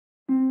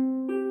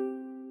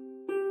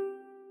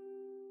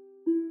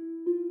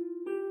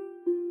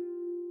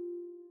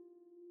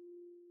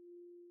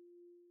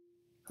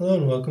Hello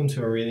and welcome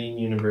to Aurelian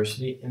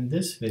University. In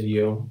this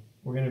video,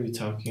 we're going to be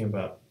talking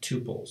about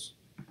tuples.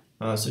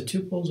 So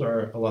tuples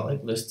are a lot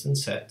like lists and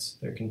sets.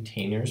 They're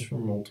containers for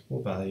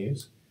multiple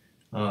values.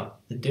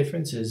 The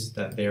difference is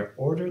that they're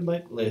ordered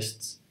like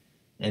lists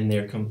and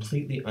they're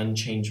completely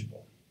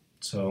unchangeable.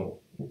 So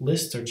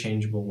lists are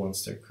changeable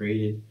once they're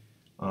created.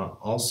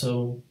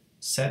 Also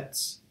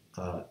sets,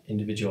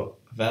 individual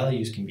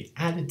values can be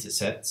added to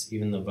sets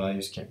even though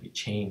values can't be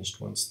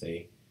changed once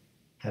they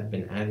have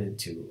been added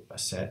to a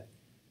set.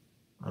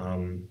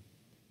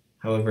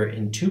 However,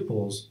 in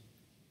tuples,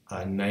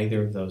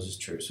 neither of those is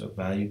true. So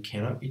value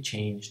cannot be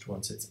changed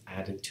once it's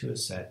added to a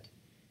set,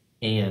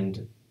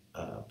 and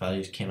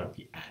values cannot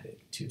be added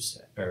to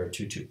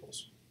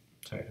tuples.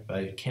 Sorry, a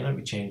value cannot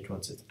be changed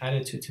once it's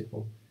added to a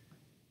tuple,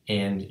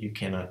 and you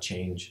cannot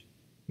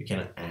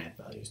add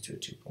values to a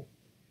tuple.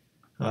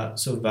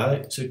 So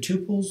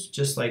tuples,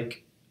 just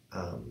like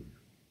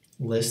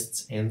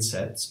lists and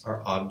sets,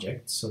 are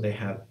objects. So they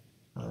have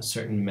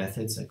certain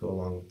methods that go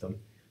along with them.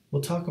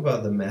 We'll talk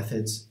about the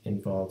methods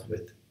involved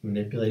with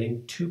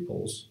manipulating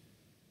tuples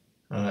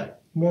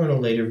more in a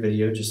later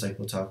video, just like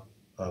we'll talk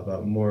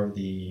about more of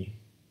the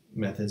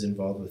methods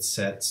involved with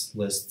sets,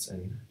 lists,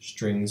 and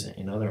strings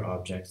and other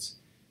objects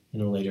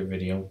in a later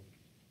video.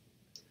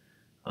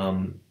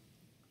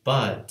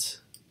 But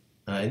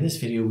in this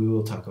video, we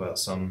will talk about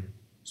some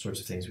sorts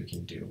of things we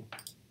can do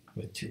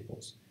with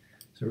tuples.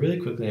 So really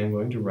quickly, I'm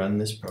going to run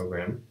this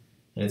program,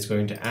 and it's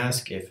going to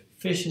ask if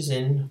fish is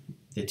in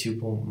the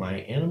tuple my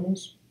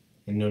animals.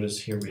 And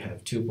notice here we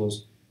have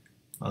tuples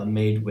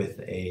made with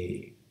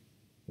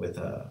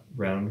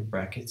round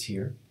brackets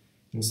here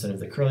instead of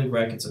the curly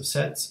brackets of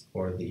sets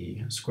or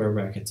the square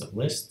brackets of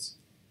lists.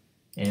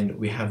 And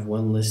we have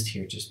one list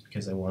here just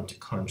because I want to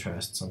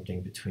contrast something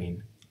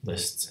between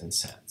lists and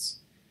sets.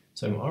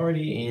 So I'm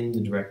already in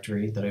the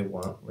directory that I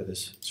want where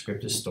this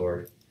script is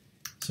stored.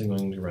 So I'm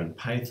going to run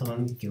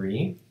python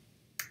 3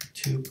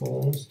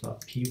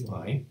 tuples.py,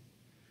 and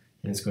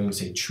it's going to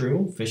say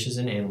true, fishes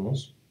and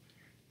animals.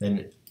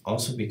 Then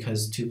also,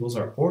 because tuples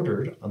are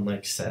ordered,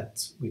 unlike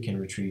sets, we can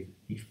retrieve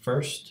the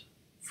first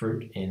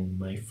fruit in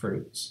my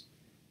fruits.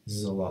 This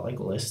is a lot like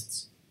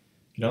lists.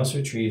 We can also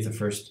retrieve the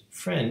first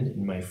friend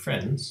in my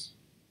friends.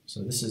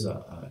 So this is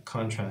a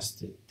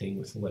contrasted thing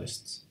with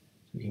lists.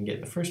 So we can get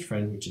the first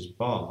friend, which is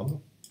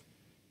Bob.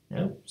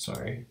 Oh,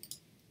 sorry.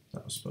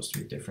 That was supposed to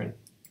be different.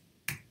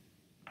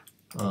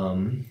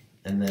 And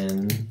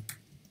then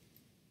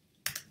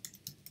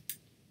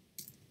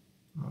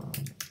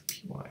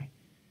py.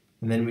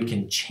 And then we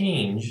can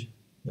change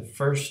the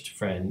first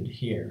friend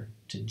here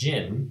to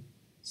Jim.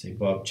 Say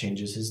Bob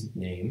changes his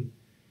name,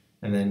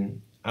 and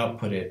then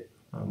output it,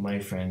 my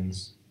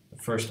friends,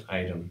 the first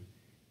item.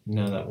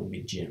 Now that will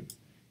be Jim.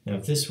 Now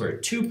if this were a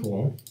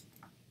tuple,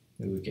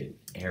 we would get an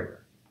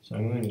error. So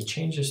I'm going to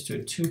change this to a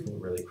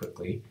tuple really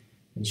quickly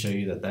and show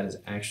you that that is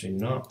actually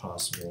not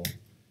possible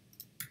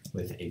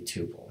with a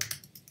tuple.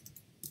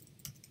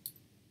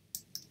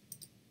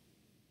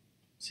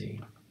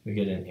 See, we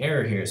get an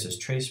error here. It says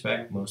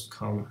traceback most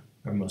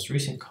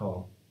recent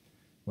call,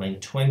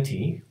 line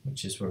 20,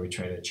 which is where we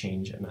try to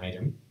change an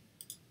item.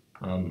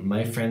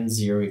 My friend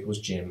 0 equals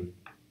Jim.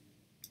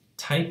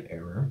 Type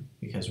error,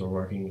 because we're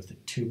working with a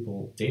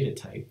tuple data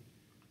type.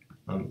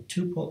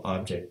 Tuple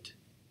object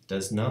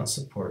does not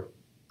support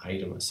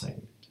item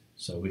assignment.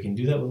 So we can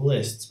do that with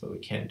lists, but we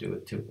can't do it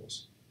with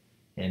tuples.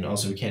 And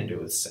also we can't do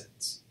it with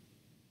sets.